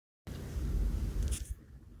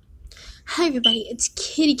Hi everybody, it's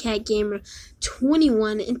Kitty Cat Gamer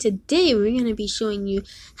 21 and today we're going to be showing you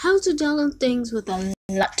how to download things with a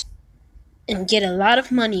lot and get a lot of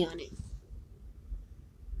money on it.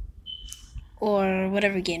 Or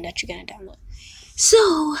whatever game that you're going to download.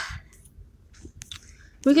 So,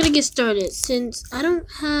 we're going to get started. Since I don't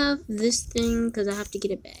have this thing because I have to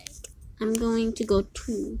get it back, I'm going to go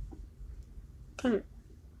to current.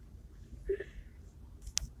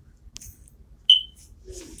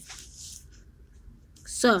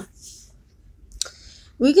 So,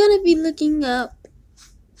 we're going to be looking up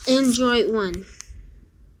Android One.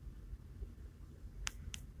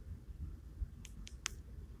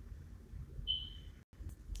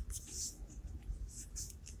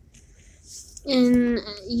 And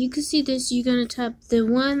you can see this, you're going to tap the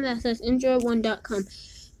one that says android1.com.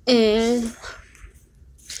 And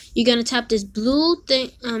you're going to tap this blue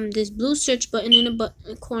thing, this blue search button in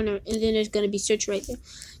the corner. And then there's going to be search right there.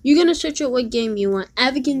 You're going to search out what game you want.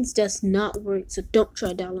 Avigins does not work, so don't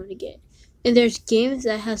try downloading it. And there's games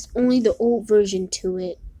that has only the old version to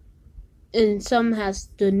it. And some has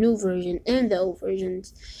the new version and the old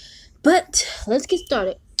versions. But let's get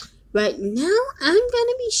started. Right now, I'm going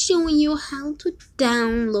to be showing you how to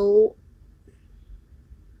download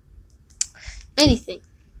anything.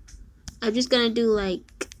 I'm just going to do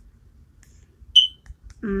like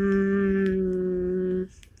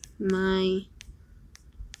my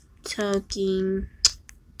talking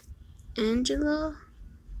Angela.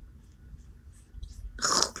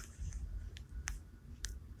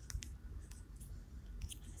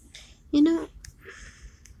 You know,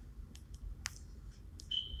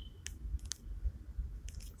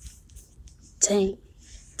 dang,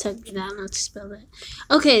 took me that long to spell that.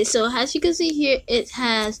 Okay, so as you can see here, it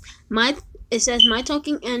says my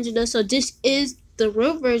talking Angela. So this is the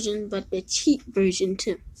real version, but the cheap version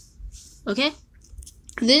too. Okay,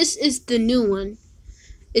 this is the new one.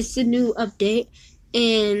 It's the new update,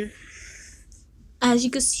 and as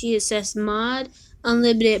you can see, it says mod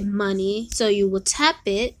unlimited money. So you will tap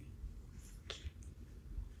it.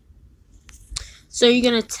 So you're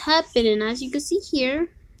gonna tap it, and as you can see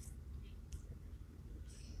here.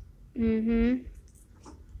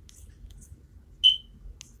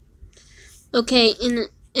 Okay,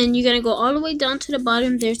 and you're gonna go all the way down to the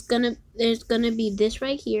bottom. There's gonna be this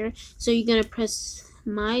right here. So you're gonna press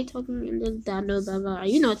my talking and then download, blah blah.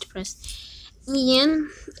 You know what to press. And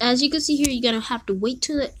as you can see here, you're gonna have to wait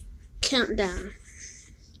till it count down.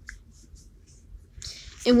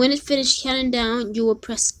 And when it's finished counting down, you will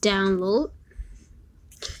press download.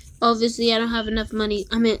 Obviously, I don't have enough money.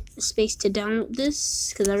 Space to download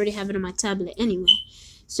this because I already have it on my tablet anyway.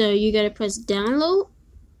 So you gotta press download.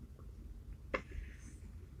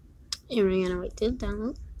 And we're gonna wait till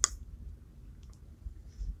download.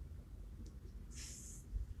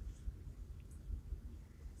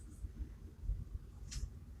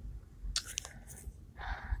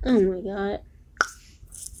 Oh my god.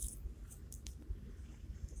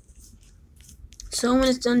 So when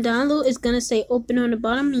it's done download, it's gonna say open on the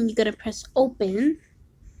bottom, and you gotta press open.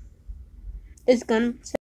 It's gonna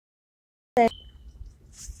say,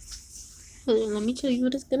 let me tell you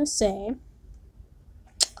what it's gonna say.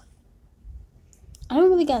 I don't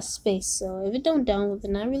really got space, so if it don't download,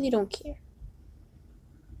 then I really don't care.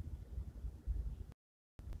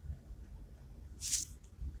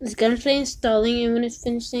 It's gonna say installing, and when it's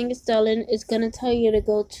finished saying installing, it's gonna tell you to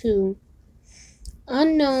go to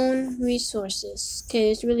unknown resources.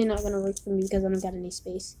 Okay, it's really not gonna work for me because I don't got any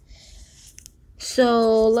space.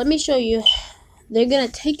 So let me show you. They're gonna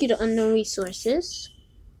take you to unknown resources.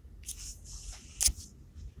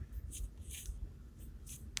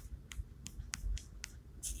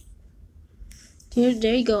 Here,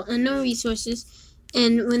 there you go, unknown resources.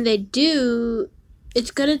 And when they do,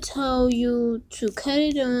 it's gonna tell you to cut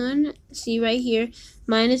it on. See right here,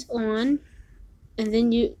 mine is on, and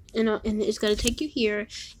then and it's gonna take you here,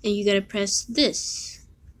 and you gotta press this.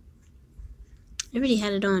 I already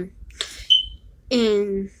had it on,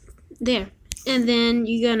 and there, and then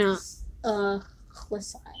you're gonna what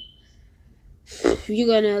side? You're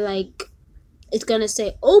gonna like. It's gonna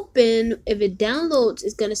say open. If it downloads,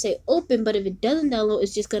 it's gonna say open, but if it doesn't download,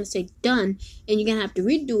 it's just gonna say done, and you're gonna have to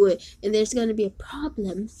redo it, and there's gonna be a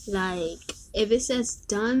problem. Like, if it says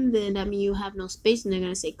done, then that means you have no space, and they're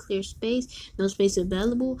gonna say clear space, no space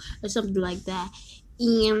available, or something like that.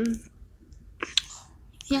 And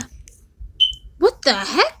yeah. What the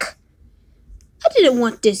heck? I didn't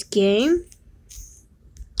want this game.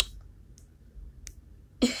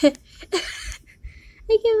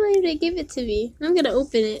 I can't believe they gave it to me. I'm gonna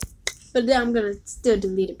open it, but then I'm gonna still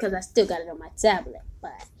delete it because I still got it on my tablet.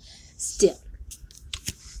 But still,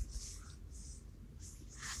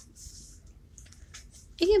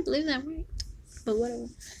 I can't believe that worked. But whatever.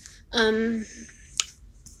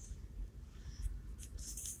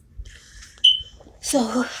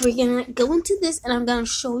 So we're gonna go into this, and I'm gonna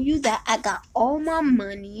show you that I got all my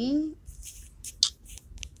money.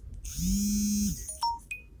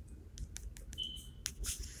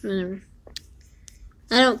 Whatever.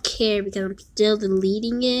 I don't care because I'm still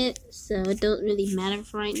deleting it, so it don't really matter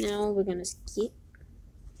for right now. We're gonna skip.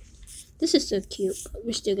 This is so cute, but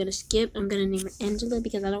we're still gonna skip. I'm gonna name her Angela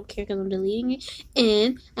because I don't care because I'm deleting it.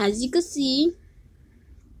 And as you can see,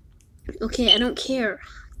 okay, I don't care.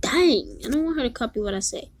 Dang, I don't want her to copy what I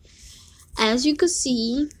say. As you can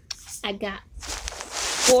see, I got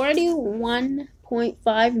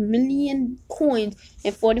 41.5 million coins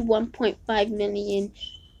and 41.5 million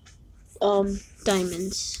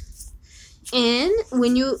diamonds. And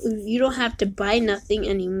when you don't have to buy nothing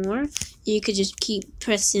anymore, you could just keep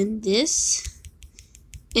pressing this,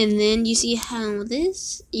 and then you see how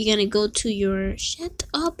this, you're gonna go to your, shut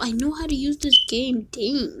up, I know how to use this game,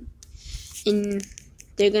 dang. And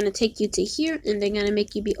they're gonna take you to here, and they're gonna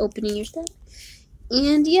make you be opening your stuff.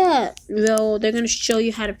 And yeah, well, they're gonna show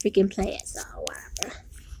you how to freaking play it, so whatever.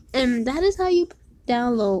 And that is how you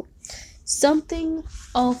download something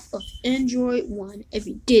off of Android One if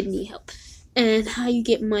you did need help, and how you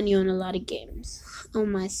get money on a lot of games. On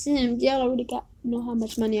my Sims, y'all already know how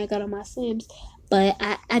much money I got on my Sims, but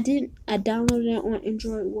I downloaded it on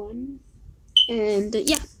Android One. And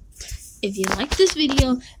yeah, if you like this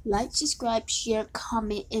video, like, subscribe, share,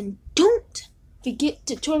 comment, and don't forget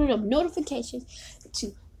to turn on notifications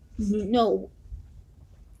to know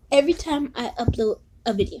every time I upload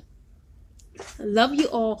a video. I love you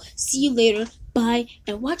all. See you later. Bye.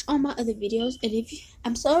 And watch all my other videos. And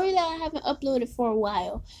I'm sorry that I haven't uploaded for a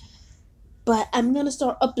while, but I'm gonna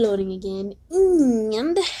start uploading again.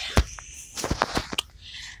 And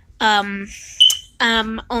on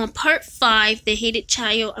part 5, The Hated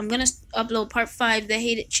Child. I'm gonna upload part 5, The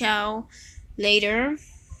Hated Child, later,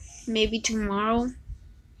 maybe tomorrow,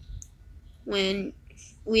 when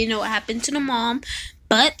we know what happened to the mom.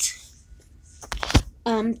 But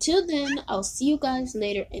till then, I'll see you guys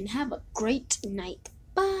later, and have a great night.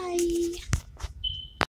 Bye.